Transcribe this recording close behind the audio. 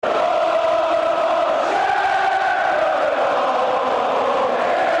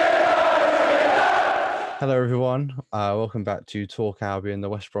Hello, everyone. Welcome back to Talk Albion, the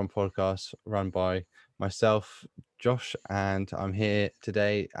West Brom podcast run by myself, Josh, and I'm here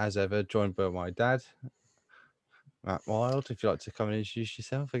today, as ever, joined by my dad, Matt Wild. If you'd like to come and introduce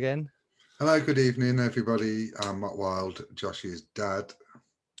yourself again. Hello, good evening, everybody. I'm Matt Wild, Josh's dad.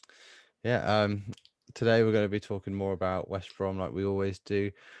 Yeah, today we're going to be talking more about West Brom like we always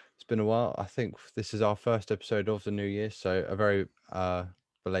do. It's been a while. I think this is our first episode of the new year, so a very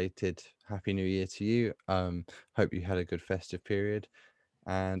belated Happy New Year to you. Hope you had a good festive period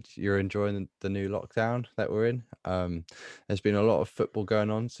and you're enjoying the new lockdown that we're in. There's been a lot of football going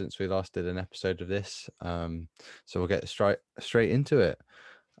on since we last did an episode of this, so we'll get straight into it.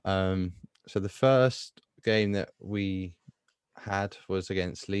 So the first game that we had was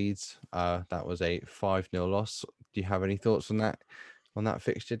against Leeds. That was a 5-0 loss. Do you have any thoughts on that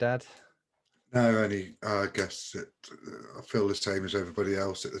fixture, Dad? No, only I guess that I feel the same as everybody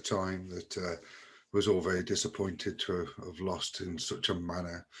else at the time, that was all very disappointed to have lost in such a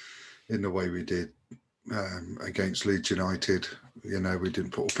manner in the way we did against Leeds United. You know, we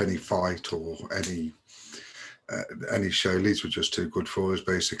didn't put up any fight or any show. Leeds were just too good for us,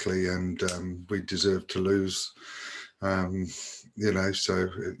 basically, and we deserved to lose. So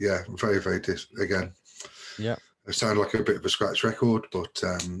yeah, very, very again. Yeah. It sounded like a bit of a scratch record, but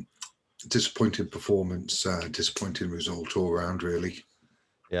disappointing performance, disappointing result all around, really.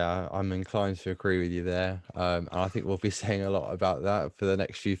 Yeah, I'm inclined to agree with you there. And I think we'll be saying a lot about that for the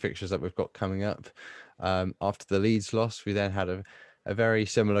next few fixtures that we've got coming up. After the Leeds loss, we then had a very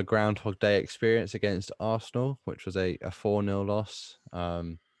similar Groundhog Day experience against Arsenal, which was a 4-0 loss.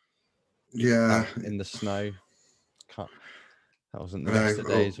 Yeah, In the snow. That wasn't the I best of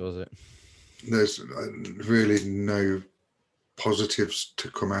know. days, was it? There's really no positives to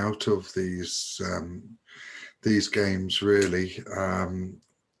come out of these games, really.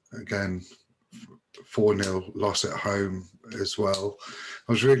 Again, 4-0 loss at home as well.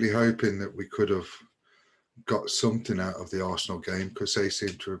 I was really hoping that we could have got something out of the Arsenal game, because they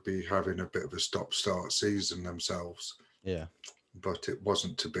seem to be having a bit of a stop-start season themselves. Yeah. But it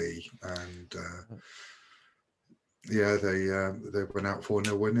wasn't to be, and they went out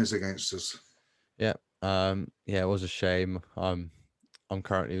 4-0 winners against us. Yeah. It was a shame. I'm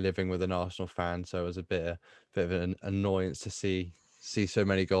currently living with an Arsenal fan, so it was a bit of an annoyance to see so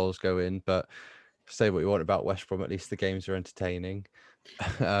many goals go in. But say what you want about West Brom, at least the games are entertaining.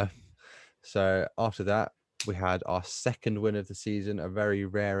 So after that, we had our second win of the season, a very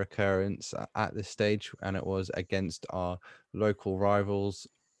rare occurrence at this stage, and it was against our local rivals,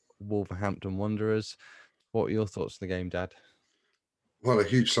 Wolverhampton Wanderers. What were your thoughts on the game, Dad? Well, a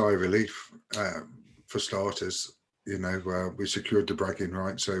huge sigh of relief for starters. You know, we secured the bragging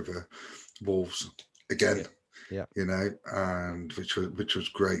rights over Wolves again. Yeah. You know, and which was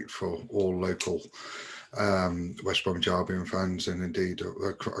great for all local West Bromwich Albion fans, and indeed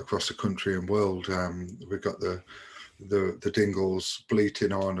across the country and world. We've got the Dingles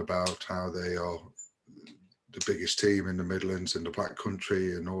bleating on about how they are the biggest team in the Midlands and the Black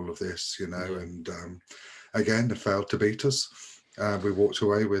Country and all of this, you know, and again, they failed to beat us. We walked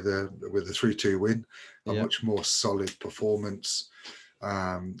away with a 3-2 win, a much more solid performance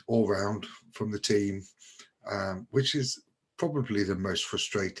all round from the team, which is probably the most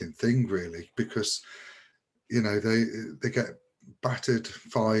frustrating thing, really, because you know they get battered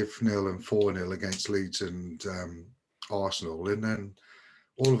 5-0 and 4-0 against Leeds and Arsenal, and then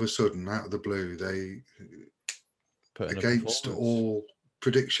all of a sudden, out of the blue, they, against all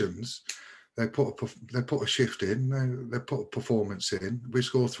predictions, they put a shift in. They put a performance in. We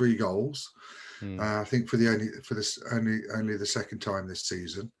scored 3 goals. I think for only the second time this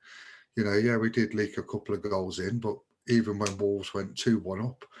season. You know, yeah, we did leak a couple of goals in, but even when Wolves went 2-1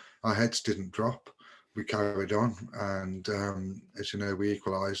 up, our heads didn't drop. We carried on, and as you know, we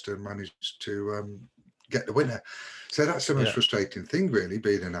equalised and managed to get the winner. So that's the most frustrating thing, really,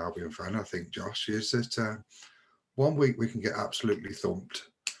 being an Albion fan, I think, Josh, is that 1 week we can get absolutely thumped,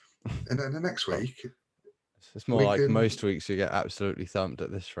 and then the next week it's more like most weeks you get absolutely thumped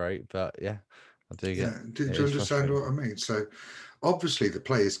at this rate. But yeah, I do get. Yeah, do you understand what I mean? So obviously the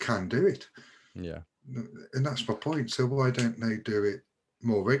players can do it. Yeah, and that's my point. So why don't they do it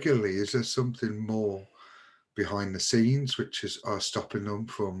more regularly? Is there something more behind the scenes which are stopping them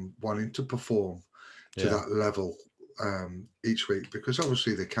from wanting to perform to that level each week? Because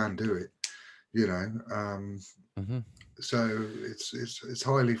obviously they can do it, you know. So it's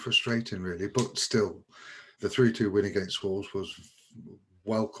highly frustrating, really. But still, the 3-2 win against Wolves was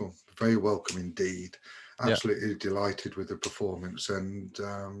welcome, very welcome indeed. Absolutely delighted with the performance, and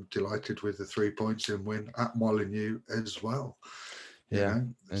delighted with the 3 points in win at Molineux as well. you Yeah, know.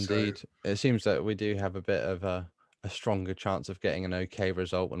 So indeed. It seems that we do have a bit of a stronger chance of getting an okay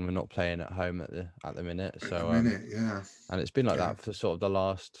result when we're not playing at home at the minute. at the So minute, yeah, and it's been like yeah, that for sort of the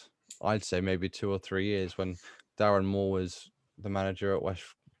last, I'd say maybe 2 or 3 years when Darren Moore was the manager at West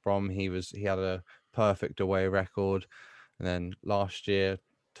Brom. He had a perfect away record, and then last year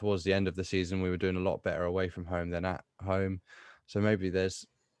towards the end of the season we were doing a lot better away from home than at home. So maybe there's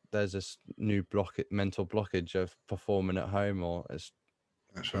this new mental blockage of performing at home, or it's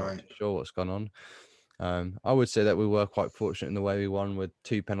that's I'm not right. too sure what's gone on. I would say that we were quite fortunate in the way we won with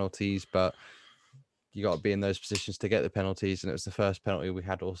 2 penalties, but you got to be in those positions to get the penalties, and it was the first penalty we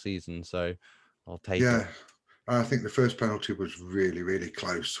had all season, so I'll take it. Yeah, I think the first penalty was really, really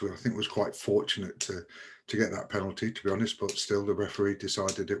close. I think it was quite fortunate to get that penalty, to be honest. But still, the referee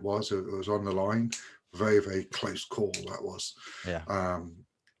decided it was on the line. Very, very close call that was. Yeah.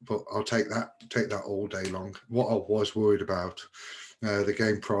 But I'll take that all day long. What I was worried about, the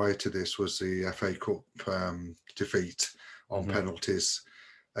game prior to this was the FA Cup defeat on penalties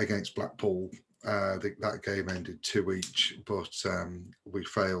against Blackpool. That game ended 2 each, but we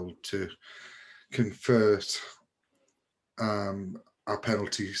failed to convert our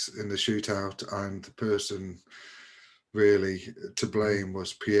penalties in the shootout, and the person really to blame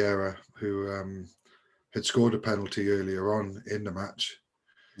was Piera, who had scored a penalty earlier on in the match,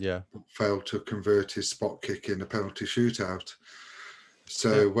 Yeah. failed to convert his spot kick in a penalty shootout.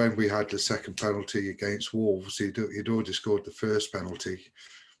 So Yeah. when we had the second penalty against Wolves, he'd already scored the first penalty,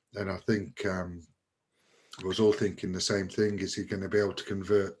 and I think I was all thinking the same thing: is he going to be able to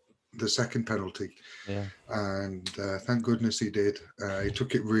convert the second penalty? Yeah. And thank goodness he did. He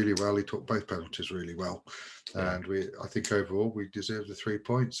took it really well. He took both penalties really well, Yeah. and I think overall we deserved the 3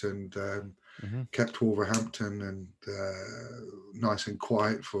 points, and kept Wolverhampton and nice and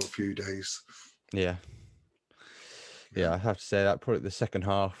quiet for a few days. Yeah. Yeah, I have to say that probably the second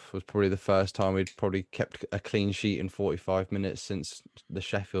half was probably the first time we'd probably kept a clean sheet in 45 minutes since the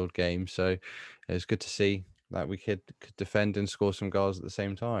Sheffield game. So it was good to see that we could defend and score some goals at the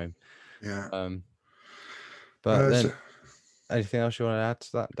same time. Yeah. But So, then, anything else you want to add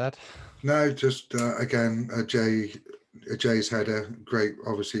to that, Dad? no, just again, Jay's header, great.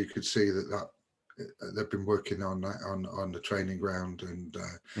 Obviously, you could see that they've been working on that on the training ground, and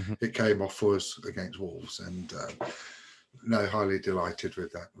it came off for us against Wolves, and no, highly delighted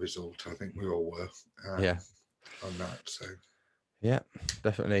with that result. I think we all were. Yeah. On that. So yeah,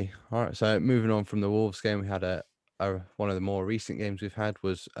 definitely. All right. So moving on from the Wolves game, we had a one of the more recent games we've had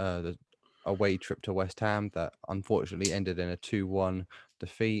was the away trip to West Ham that unfortunately ended in a 2-1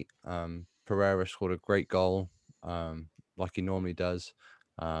 defeat. Pereira scored a great goal, like he normally does,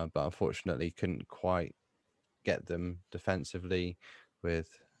 but unfortunately couldn't quite get them defensively with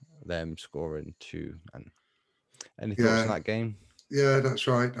them scoring 2. And any thoughts on yeah, that game? yeah, that's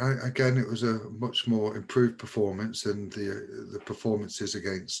right. Again, it was a much more improved performance than the performances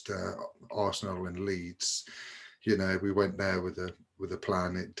against Arsenal and Leeds. You know, we went there with a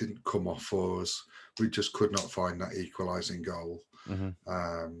plan. It didn't come off for us. We just could not find that equalising goal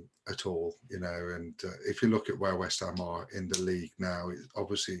at all. You know, and if you look at where West Ham are in the league now,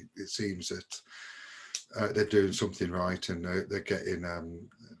 obviously it seems that they're doing something right, and they're getting.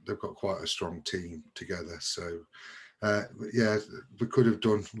 They've got quite a strong team together. So yeah, we could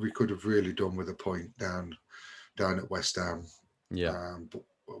have really done with a point down at West Ham. Yeah. But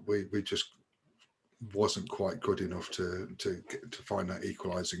we just wasn't quite good enough to find that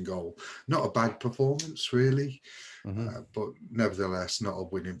equalising goal. Not a bad performance, really, but nevertheless, not a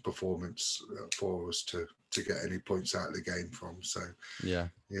winning performance for us to get any points out of the game from. So Yeah.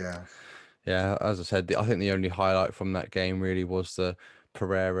 yeah. Yeah, as I said, I think the only highlight from that game really was the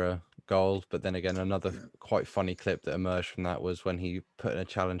Pereira goal. But then again, another quite funny clip that emerged from that was when he put in a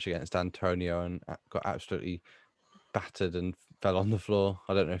challenge against Antonio and got absolutely battered and fell on the floor.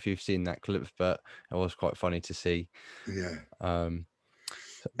 I don't know if you've seen that clip, but it was quite funny to see. Yeah.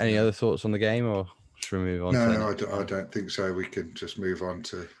 Any other thoughts on the game, or should we move on to the No, next I one? don't think so. We can just move on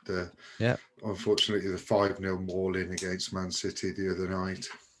to Yeah. unfortunately, the 5-0 mauling against Man City the other night.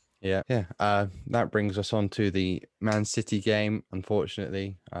 Yeah. That brings us on to the Man City game.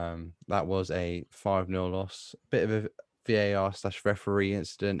 Unfortunately, that was a 5-0 loss. Bit of a VAR/referee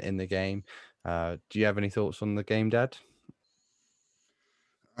incident in the game. Do you have any thoughts on the game, Dad?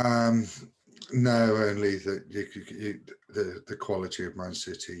 No, only that the quality of Man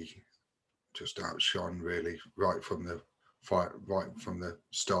City just outshone really right from the fight, right from the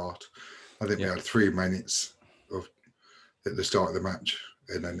start. I think we had 3 minutes at the start of the match,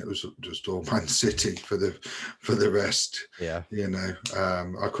 and then it was just all Man City for the rest. Yeah. You know,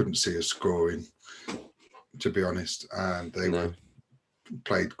 I couldn't see us scoring, to be honest, and they were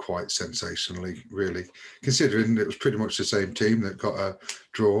played quite sensationally, really, considering it was pretty much the same team that got a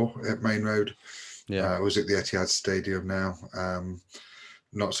draw at Main Road. Yeah. Was at the Etihad Stadium now,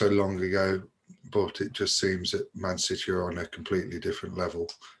 not so long ago, but it just seems that Man City are on a completely different level,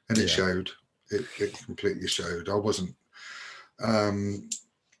 and it showed. It completely showed. I wasn't.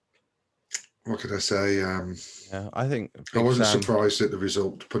 What could I say? Yeah, I think I Big wasn't Sam. surprised at the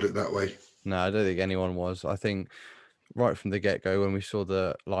result. Put it that way. No, I don't think anyone was. I think right from the get-go when we saw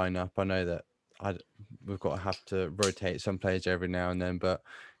the lineup, I know that we've got to have to rotate some players every now and then, but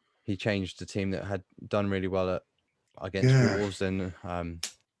he changed the team that had done really well against Yeah, Wolves and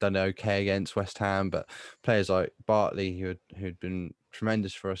done okay against West Ham, but players like Bartley, who'd been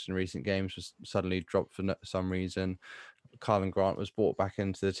tremendous for us in recent games, was suddenly dropped for some reason. Carlin Grant was brought back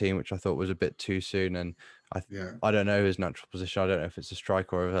into the team, which I thought was a bit too soon. And yeah, I don't know his natural position. I don't know if it's a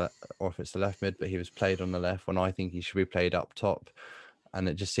striker or if it's the left mid, but he was played on the left when I think he should be played up top. And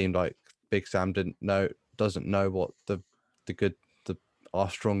it just seemed like Big Sam doesn't know what our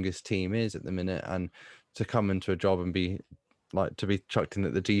strongest team is at the minute. And to come into a job and be chucked in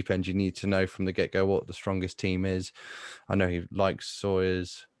at the deep end, you need to know from the get-go what the strongest team is. I know he likes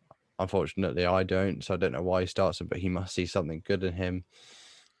Sawyers. Unfortunately, I don't, so I don't know why he starts him, but he must see something good in him.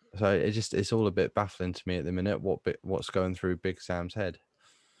 So it's all a bit baffling to me at the minute what's going through Big Sam's head.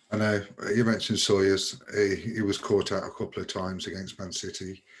 I know you mentioned Sawyers. He was caught out a couple of times against Man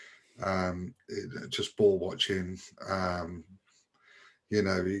City. Just ball watching.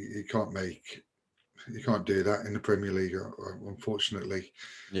 You can't do that in the Premier League. Unfortunately,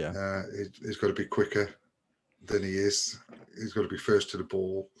 Yeah, he's got to be quicker than he is. He's got to be first to the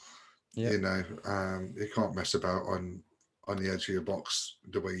ball. yeah, You can't mess about on the edge of your box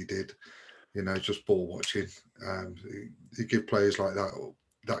the way he did. Just ball watching. You give players like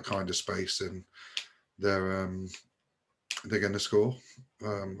that kind of space, and they're going to score.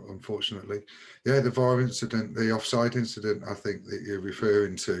 Unfortunately, yeah, the VAR incident, the offside incident, I think that you're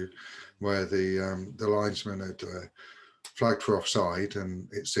referring to, where the linesman had flagged for offside, and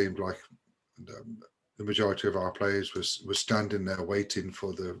it seemed like the majority of our players was standing there waiting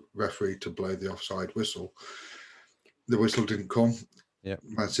for the referee to blow the offside whistle. The whistle didn't come. yeah,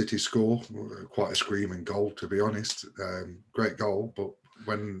 Man City score, quite a screaming goal, to be honest. Great goal, but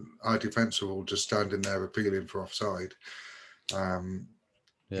when our defence were all just standing there appealing for offside, yeah,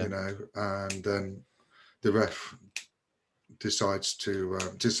 and then the ref decides to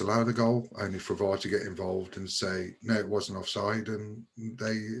disallow the goal, only for VAR to get involved and say, no, it wasn't offside, and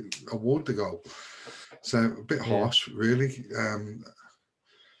they award the goal. So a bit harsh, really.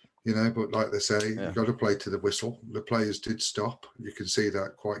 But like they say, you've got to play to the whistle. The players did stop. You can see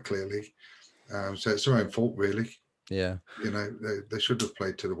that quite clearly. So it's their own fault, really. yeah. They should have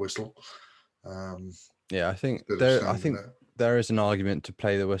played to the whistle. Yeah, I think there. there is an argument to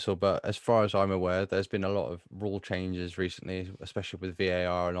play the whistle, but as far as I'm aware, there's been a lot of rule changes recently, especially with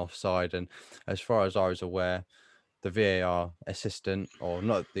VAR and offside. And as far as I was aware, the VAR assistant, or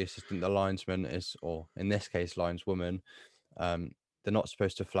not the assistant, the linesman or in this case, lineswoman, they're not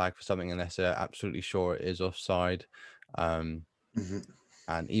supposed to flag for something unless they're absolutely sure it is offside. Mm-hmm.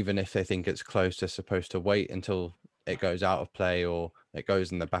 And even if they think it's close, they're supposed to wait until it goes out of play or it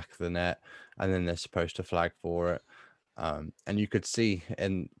goes in the back of the net, and then they're supposed to flag for it. And you could see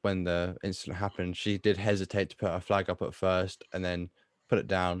when the incident happened, she did hesitate to put her flag up at first and then put it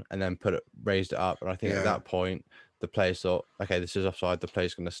down and then raised it up. And I think at that point, the players thought, okay, this is offside. The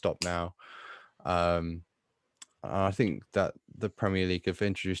play's going to stop now. I think that the Premier League have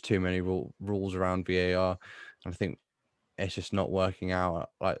introduced too many rules around VAR. And I think it's just not working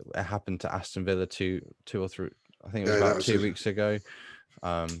out. Like it happened to Aston Villa two or three. I think it was about 2 weeks ago.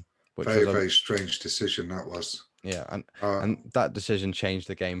 Which very, was very strange decision that was. Yeah, and that decision changed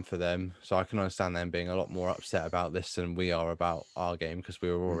the game for them. So I can understand them being a lot more upset about this than we are about our game, because we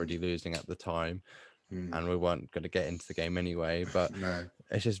were already losing at the time, and we weren't going to get into the game anyway. But no.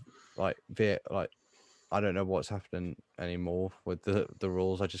 It's just like I don't know what's happening anymore with the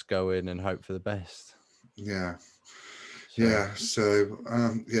rules. I just go in and hope for the best. Yeah. So, yeah. So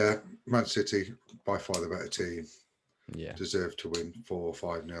Man City by far the better team. Yeah. Deserve to win 4 or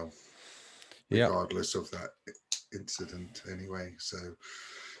 5-0, regardless of that incident anyway. So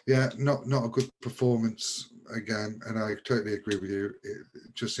not a good performance again, and I totally agree with you. It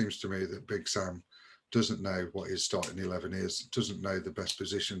just seems to me that Big Sam doesn't know what his starting 11 is, doesn't know the best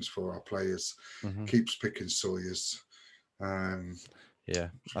positions for our players, keeps picking Sawyers. I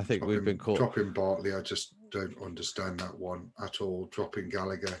think we've been caught. Dropping Bartley, I just don't understand that one at all. Dropping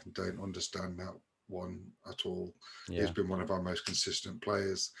Gallagher, don't understand that one at all. He's been one of our most consistent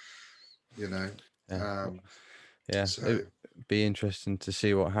players, So be interesting to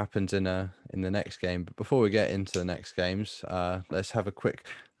see what happens in the next game. But before we get into the next games, let's have a quick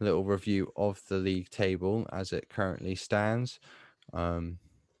little review of the league table as it currently stands.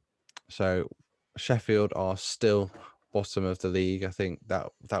 So Sheffield are still bottom of the league. I think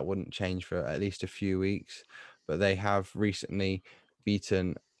that wouldn't change for at least a few weeks, but they have recently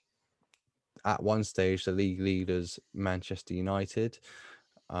beaten at one stage the league leaders Manchester United.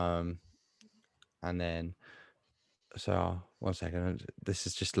 And then one second, this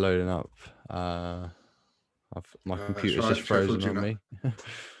is just loading up. My That's computer's just right. Sheffield frozen on United. me.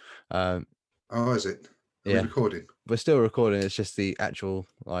 um, Oh, is it? Are we yeah, recording? we're still recording. It's just the actual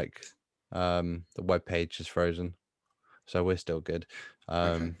the web page is frozen, so we're still good.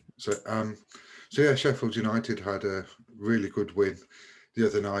 Okay. So yeah, Sheffield United had a really good win the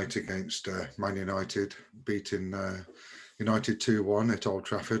other night against Man United, beating United 2-1 at Old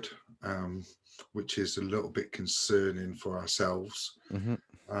Trafford, which is a little bit concerning for ourselves.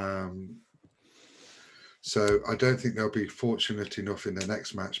 Mm-hmm. So I don't think they'll be fortunate enough in the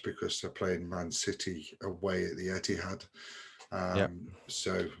next match because they're playing Man City away at the Etihad.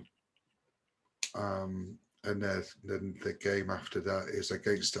 So and then the game after that is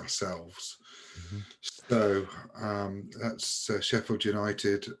against ourselves. Mm-hmm. So that's Sheffield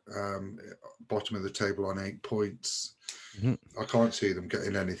United, bottom of the table on 8 points. Mm-hmm. I can't see them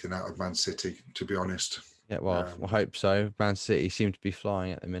getting anything out of Man City, to be honest. Yeah, well, I hope so. Man City seem to be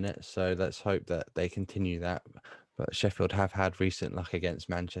flying at the minute, so let's hope that they continue that. But Sheffield have had recent luck against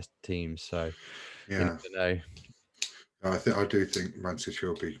Manchester teams, so you never know. I do think Man City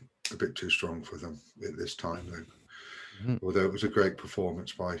will be a bit too strong for them at this time, though. Mm-hmm. Although it was a great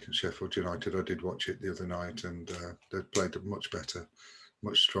performance by Sheffield United, I did watch it the other night, and they played much better,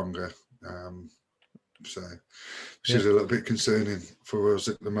 much stronger. Which is a little bit concerning for us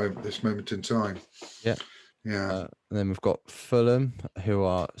at the moment, this moment in time. Yeah. Yeah. And then we've got Fulham, who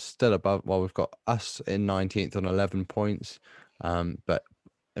are still above. Well, we've got us in 19th on 11 points. But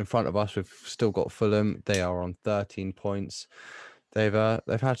in front of us, we've still got Fulham. They are on 13 points. They've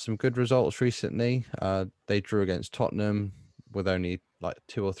had some good results recently. They drew against Tottenham with only like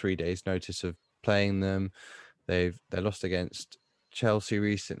 2 or 3 days notice of playing them. They lost against Chelsea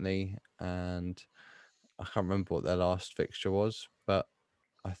recently, and I can't remember what their last fixture was, but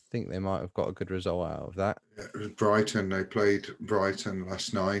I think they might have got a good result out of that. It was Brighton. They played Brighton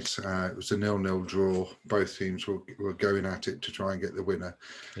last night. It was a 0-0 draw. Both teams were going at it to try and get the winner.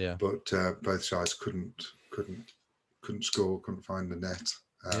 Yeah. But both sides couldn't score, couldn't find the net.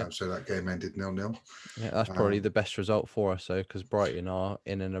 So that game ended 0-0. Yeah, that's probably the best result for us, though, because Brighton are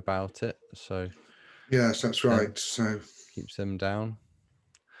in and about it. So yes, that's right. So keeps them down.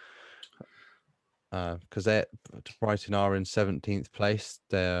 Because Brighton are in 17th place.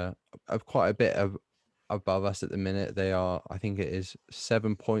 They're quite a bit above us at the minute. They are, I think it is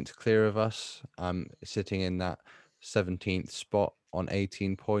 7 points clear of us. Sitting in that 17th spot on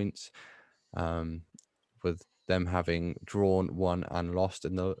 18 points. With them having drawn, won, and lost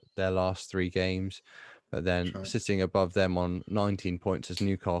in their last 3 games. But then sitting above them on 19 points is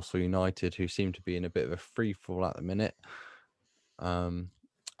Newcastle United, who seem to be in a bit of a free fall at the minute.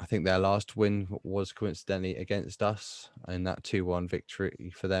 I think their last win was coincidentally against us in that 2-1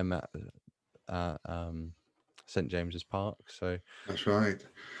 victory for them at St James's Park. So that's right.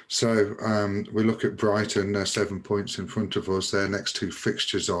 So we look at Brighton, they're 7 points in front of us. Their next 2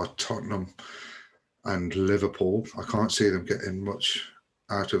 fixtures are Tottenham and Liverpool. I can't see them getting much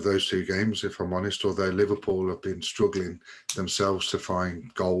out of those 2 games, if I'm honest, although Liverpool have been struggling themselves to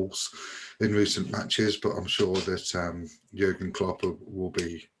find goals in recent matches, but I'm sure that Jurgen Klopp will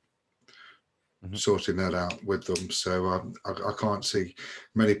be sorting that out with them. So I can't see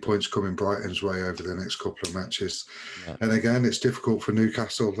many points coming Brighton's way over the next couple of matches. No. And again, it's difficult for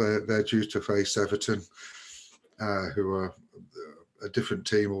Newcastle. They're due to face Everton, who are a different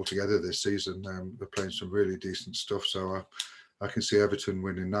team altogether this season. They're playing some really decent stuff. So I can see Everton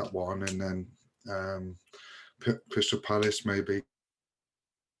winning that one. And then Crystal Palace maybe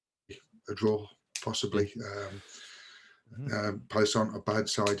a draw, possibly. Palace aren't a bad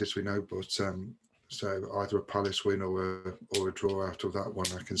side, as we know, but so either a Palace win or a draw out of that one,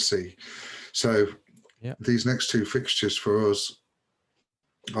 I can see. So these next 2 fixtures for us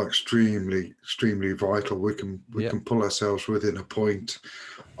are extremely, extremely vital. We can pull ourselves within a point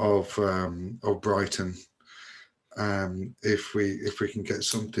of Brighton if we can get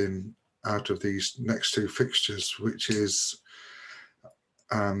something out of these next 2 fixtures, which is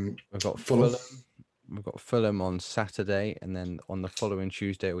we've got Fulham. We've got Fulham on Saturday, and then on the following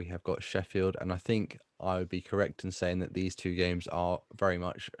Tuesday we have got Sheffield. And I think I would be correct in saying that these 2 games are very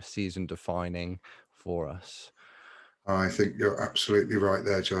much season defining for us. I think you're absolutely right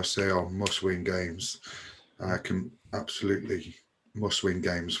there, Josh. They are must-win games. Yeah. Can absolutely must-win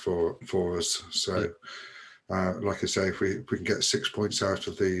games for us. Yeah. So, like I say, if we can get 6 points out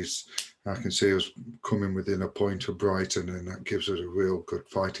of these, I can see us coming within a point of Brighton, and that gives us a real good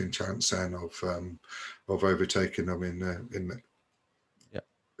fighting chance then of overtaking them Yeah.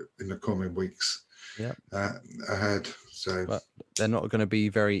 in the coming weeks Yeah. ahead. So, But they're not going to be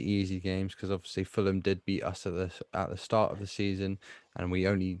very easy games because obviously Fulham did beat us at the start of the season, and we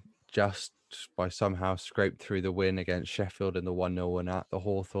only just by somehow scraped through the win against Sheffield in the 1-0 win at the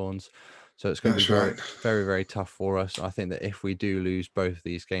Hawthorns. So it's going to be that's right. very, very tough for us. I think that if we do lose both of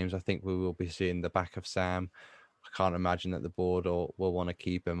these games, I think we will be seeing the back of Sam. I can't imagine that the board will want to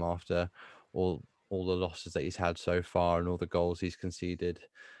keep him after all the losses that he's had so far and all the goals he's conceded.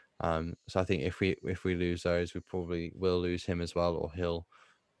 So I think if we lose those, we probably will lose him as well, or he'll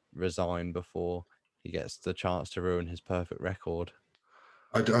resign before he gets the chance to ruin his perfect record.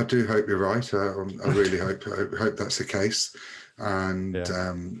 I do hope you're right. I really hope that's the case. And,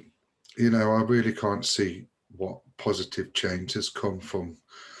 Yeah. I really can't see what positive change has come from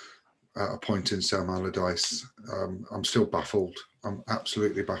appointing Sam Allardyce. I'm still baffled. I'm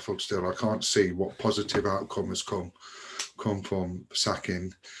absolutely baffled still. I can't see what positive outcome has come from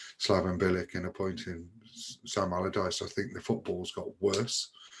sacking Slaven Bilic and appointing Sam Allardyce. I think the football's got worse.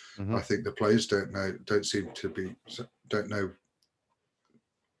 Mm-hmm. I think the players don't know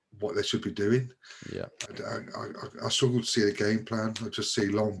what they should be doing. Yeah. I struggle to see a game plan. I just see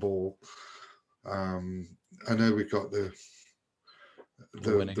long ball. I know we got the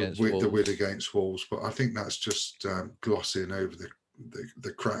win against Wolves. the win against Wolves, but I think that's just glossing over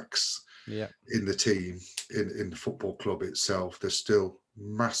the cracks Yeah. in the team, in the football club itself. There's still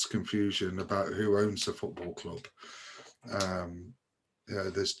mass confusion about who owns the football club.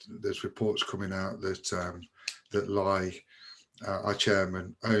 There's reports coming out that lie. Our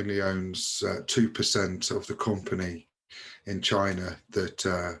chairman only owns 2% of the company in China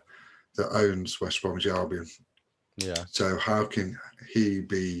that owns West Bromwich Albion. Yeah. So how can he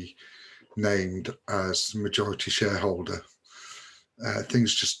be named as majority shareholder?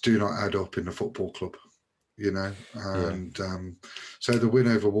 Things just do not add up in the football club, And so the win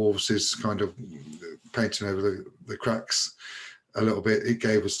over Wolves is kind of painting over the cracks a little bit. It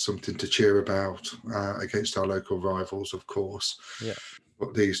gave us something to cheer about against our local rivals, of course. Yeah.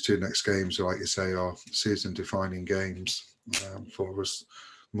 But these two next games, like you say, are season-defining games for us.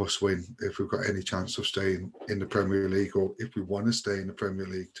 Must win if we've got any chance of staying in the Premier League, or if we want to stay in the Premier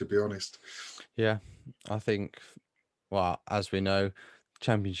League, to be honest. Yeah. I think, well, as we know,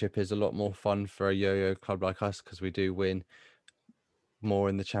 Championship is a lot more fun for a yo-yo club like us because we do win more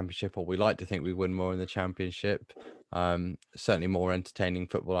in the Championship, or we like to think we win more in the Championship. Certainly more entertaining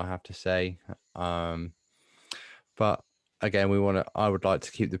football, I have to say. But again, I would like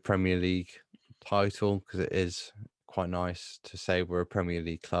to keep the Premier League title because it is quite nice to say we're a Premier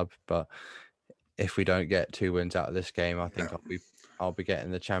League club. But if we don't get 2 wins out of this game, I think I'll be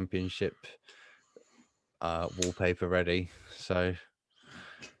getting the Championship wallpaper ready. So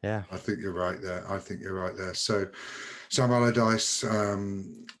yeah, I think you're right there. So Sam Allardyce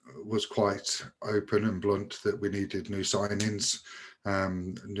was quite open and blunt that we needed new signings,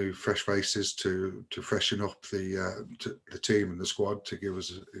 new fresh faces to freshen up the team and the squad to give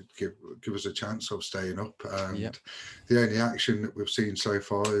us a chance of staying up. And the only action that we've seen so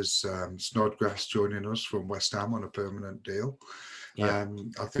far is Snodgrass joining us from West Ham on a permanent deal. Yeah.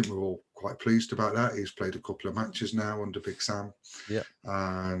 I think we're all quite pleased about that. He's played a couple of matches now under Big Sam. Yeah.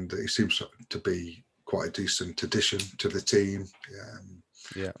 And he seems to be quite a decent addition to the team.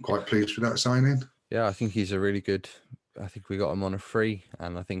 Quite pleased with that signing. Yeah, I think he's I think we got him on a free,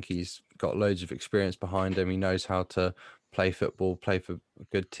 and I think he's got loads of experience behind him. He knows how to play football, play for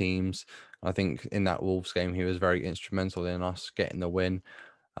good teams. I think in that Wolves game, he was very instrumental in us getting the win.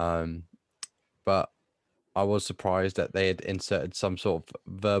 But I was surprised that they had inserted some sort of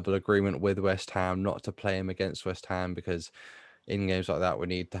verbal agreement with West Ham not to play him against West Ham, because in games like that, we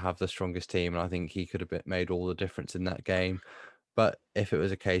need to have the strongest team. And I think he could have made all the difference in that game. But if it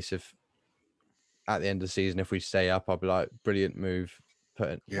was a case of at the end of the season, if we stay up, I'll be like, brilliant move,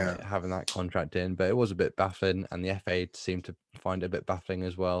 having that contract in. But it was a bit baffling, and the FA seemed to find it a bit baffling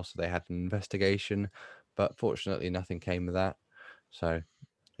as well. So they had an investigation, but fortunately, nothing came of that. So,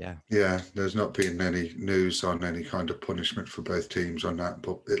 yeah. Yeah, there's not been any news on any kind of punishment for both teams on that,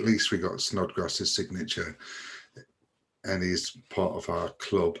 but at least we got Snodgrass's signature, and he's part of our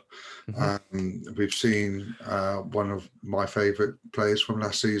club. We've seen one of my favourite players from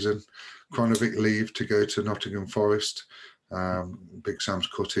last season, Kronovic, leave to go to Nottingham Forest. Big Sam's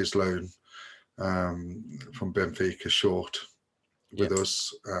cut his loan from Benfica short with Yep.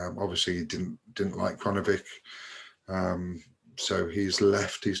 us. Obviously, he didn't like Kronovic, so he's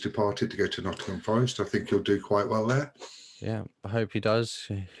left. He's departed to go to Nottingham Forest. I think he'll do quite well there. Yeah, I hope he does.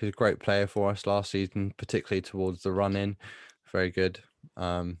 He's a great player for us last season, particularly towards the run-in. Very good.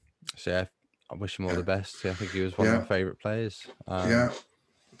 So yeah, I wish him all the best. Yeah, I think he was one of Yeah, my favourite players. yeah.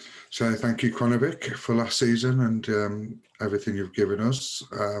 So thank you, Kronovic, for last season and everything you've given us.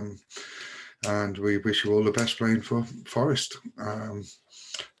 And we wish you all the best playing for Forest. But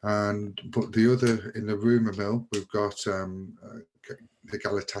the other in the rumour mill, we've got the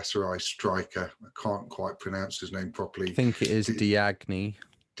Galatasaray striker. I can't quite pronounce his name properly. I think it is Diagne.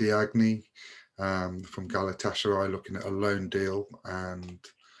 Diagne from Galatasaray, looking at a loan deal, and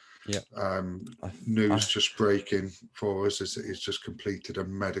Yep. news just breaking for us is that he's just completed a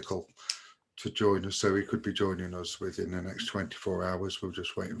medical to join us, so he could be joining us within the next 24 hours. We're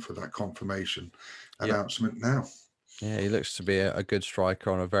just waiting for that confirmation announcement now. Yeah, he looks to be a good striker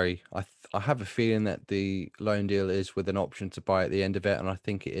on a very. I have a feeling that the loan deal is with an option to buy at the end of it, and I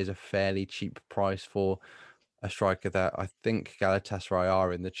think it is a fairly cheap price for a striker that I think Galatasaray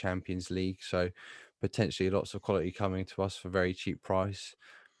are in the Champions League, so potentially lots of quality coming to us for very cheap price.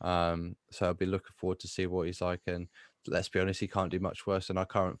 So I'll be looking forward to see what he's like. And let's be honest, he can't do much worse than our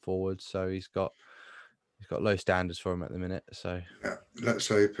current forward. So he's got low standards for him at the minute. So yeah, let's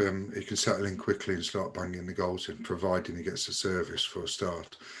hope he can settle in quickly and start banging the goals in, providing he gets the service for a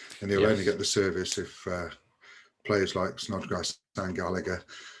start. And he'll only get the service if players like Snodgrass and Gallagher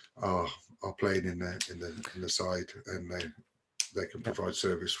are playing in the side, and they can provide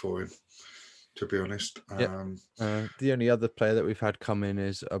service for him. To be honest, the only other player that we've had come in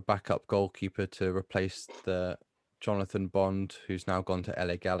is a backup goalkeeper to replace the Jonathan Bond, who's now gone to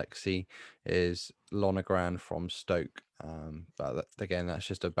LA Galaxy, is Lonergan from Stoke. But again, that's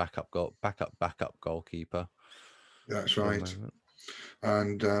just a backup goalkeeper. That's right.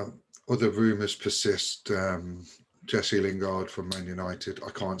 And other rumours persist. Jesse Lingard from Man United. I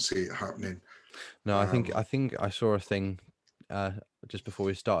can't see it happening. No, I think I saw a thing just before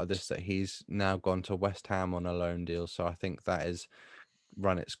we started this that he's now gone to West Ham on a loan deal. So I think that has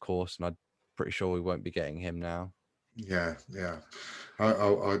run its course, and I'm pretty sure we won't be getting him now. Yeah.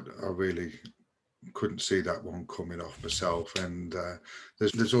 I really couldn't see that one coming off myself. And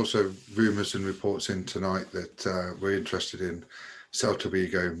there's also rumours and reports in tonight that we're interested in Celta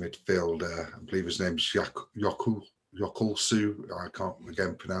Vigo midfielder. I believe his name's Yokulsu. I can't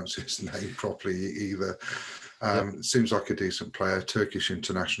again pronounce his name properly either. Seems like a decent player. Turkish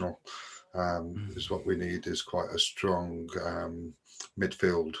international is what we need. Is quite a strong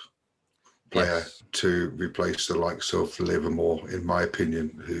midfield player to replace the likes of Livermore, in my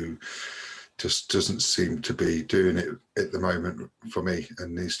opinion, who just doesn't seem to be doing it at the moment for me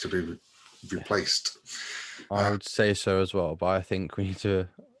and needs to be replaced. I would say so as well, but I think we need to.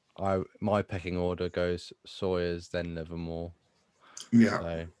 My pecking order goes Sawyers, then Livermore. Yeah.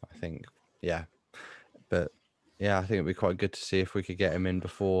 So I think, but I think it'd be quite good to see if we could get him in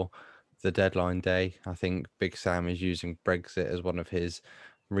before the deadline day. I think Big Sam is using Brexit as one of his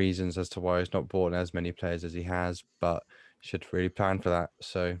reasons as to why he's not brought in as many players as he has, but should really plan for that.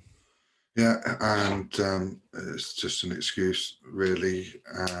 So yeah, and it's just an excuse really,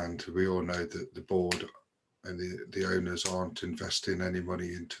 and we all know that the board and the owners aren't investing any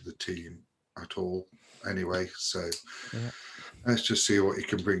money into the team at all anyway, so let's just see what he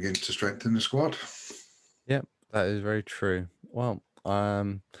can bring in to strengthen the squad. Yeah, that is very true. Well,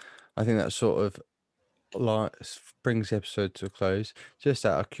 I think that sort of brings the episode to a close. Just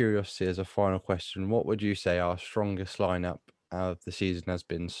out of curiosity, as a final question, what would you say our strongest lineup out of the season has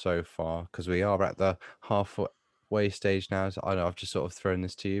been so far? Because we are at the halfway stage now. So I know I've just sort of thrown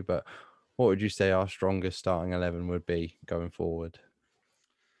this to you, but what would you say our strongest starting 11 would be going forward?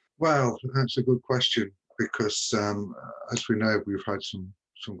 Well, that's a good question because, as we know, we've had some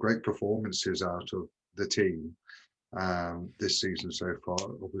great performances out of the team this season so far.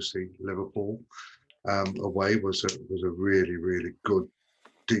 Obviously, Liverpool away was a really good,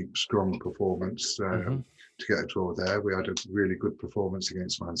 deep, strong performance to get a draw there. We had a really good performance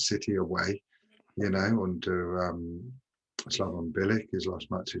against Man City away, under Slaven Bilic, his last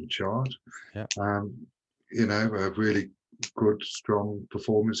match in charge. Yeah. A really good, strong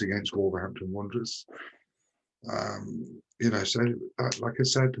performance against Wolverhampton Wanderers. So like I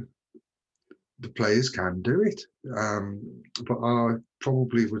said, the players can do it. But I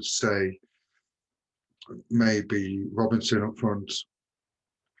probably would say maybe Robinson up front,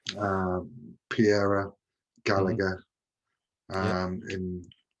 Piera, Gallagher, in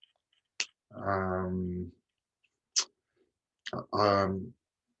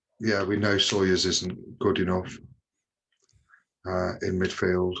yeah, we know Sawyers isn't good enough in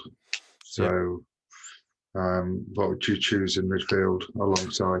midfield. So, what would you choose in midfield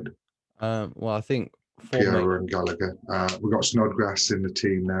alongside Well, I think Piera and Gallagher? We've got Snodgrass in the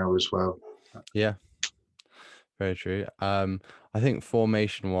team now as well. Yeah, very true. I think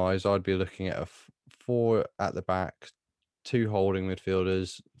formation wise, I'd be looking at four at the back, two holding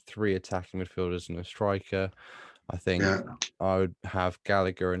midfielders, three attacking midfielders, and a striker. I think Yeah, I would have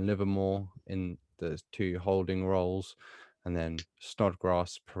Gallagher and Livermore in the two holding roles, and then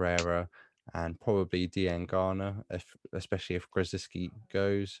Snodgrass, Pereira, and probably Dean Garner, especially if Grzyski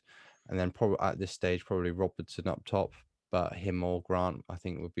goes, and then probably at this stage probably Robertson up top, but him or Grant I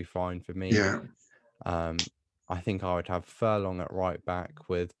think would be fine for me. yeah, I think I would have Furlong at right back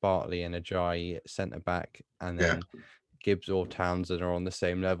with Bartley and Ajayi at centre back, and yeah. then Gibbs or Townsend are on the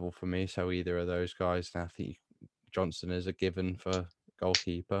same level for me. So either of those guys. And I think Johnson is a given for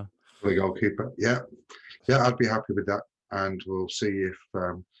goalkeeper. The goalkeeper. Yeah, yeah, I'd be happy with that. And we'll see if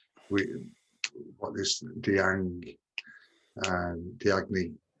what this Diagne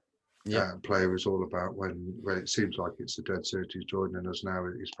player is all about when it seems like it's a dead cert. He's joining us now.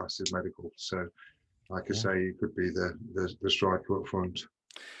 He's passed his medical, so like I say, he could be the striker up front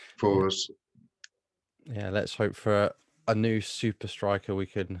for us. Yeah, let's hope for a new super striker.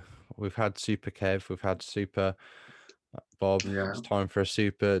 We've had Super Kev, we've had Super Bob. Yeah. It's time for a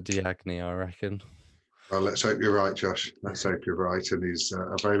Super Diagne, I reckon. Well, let's hope you're right, Josh. Let's hope you're right, and he's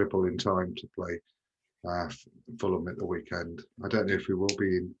available in time to play Fulham at the weekend. I don't know if he will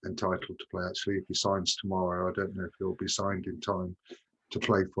be entitled to play, actually. If he signs tomorrow, I don't know if he'll be signed in time to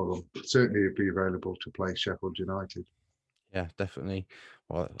play Fulham. Certainly he'll be available to play Sheffield United. Yeah, definitely.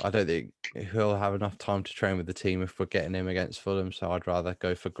 Well, I don't think he'll have enough time to train with the team if we're getting him against Fulham, so I'd rather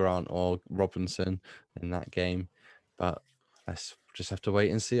go for Grant or Robinson in that game. But let's just have to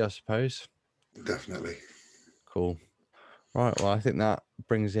wait and see, I suppose. Definitely. Cool. Right, well, I think that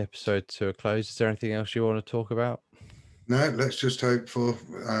brings the episode to a close. Is there anything else you want to talk about? No, let's just hope for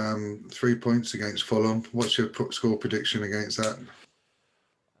 3 points against Fulham. What's your score prediction against that?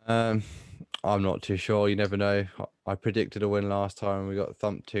 I'm not too sure. You never know. I predicted a win last time and we got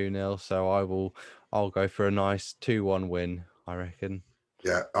thumped 2-0, so I'll go for a nice 2-1 win, I reckon.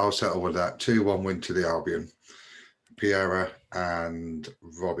 Yeah, I'll settle with that. 2-1 win to the Albion. Piera and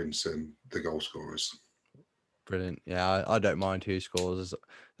Robinson, the goal scorers. Brilliant. Yeah, I don't mind who scores.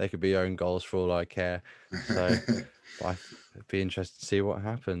 They could be own goals for all I care. So it'd be interesting to see what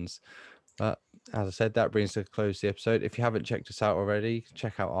happens. But as I said, that brings to a close the episode. If you haven't checked us out already,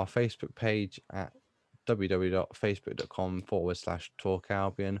 check out our Facebook page at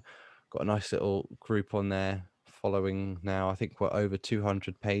www.facebook.com/talkalbion. Got a nice little group on there following now. I think we're over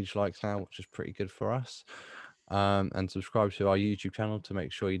 200 page likes now, which is pretty good for us. And subscribe to our YouTube channel to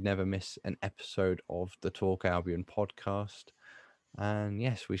make sure you never miss an episode of the Talk Albion podcast. And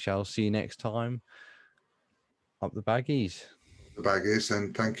yes, we shall see you next time. Up the baggies. The baggies,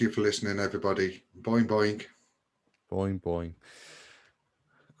 and thank you for listening, everybody. Boing, boing. Boing, boing.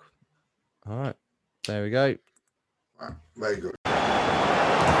 All right. There we go. Wow, very good.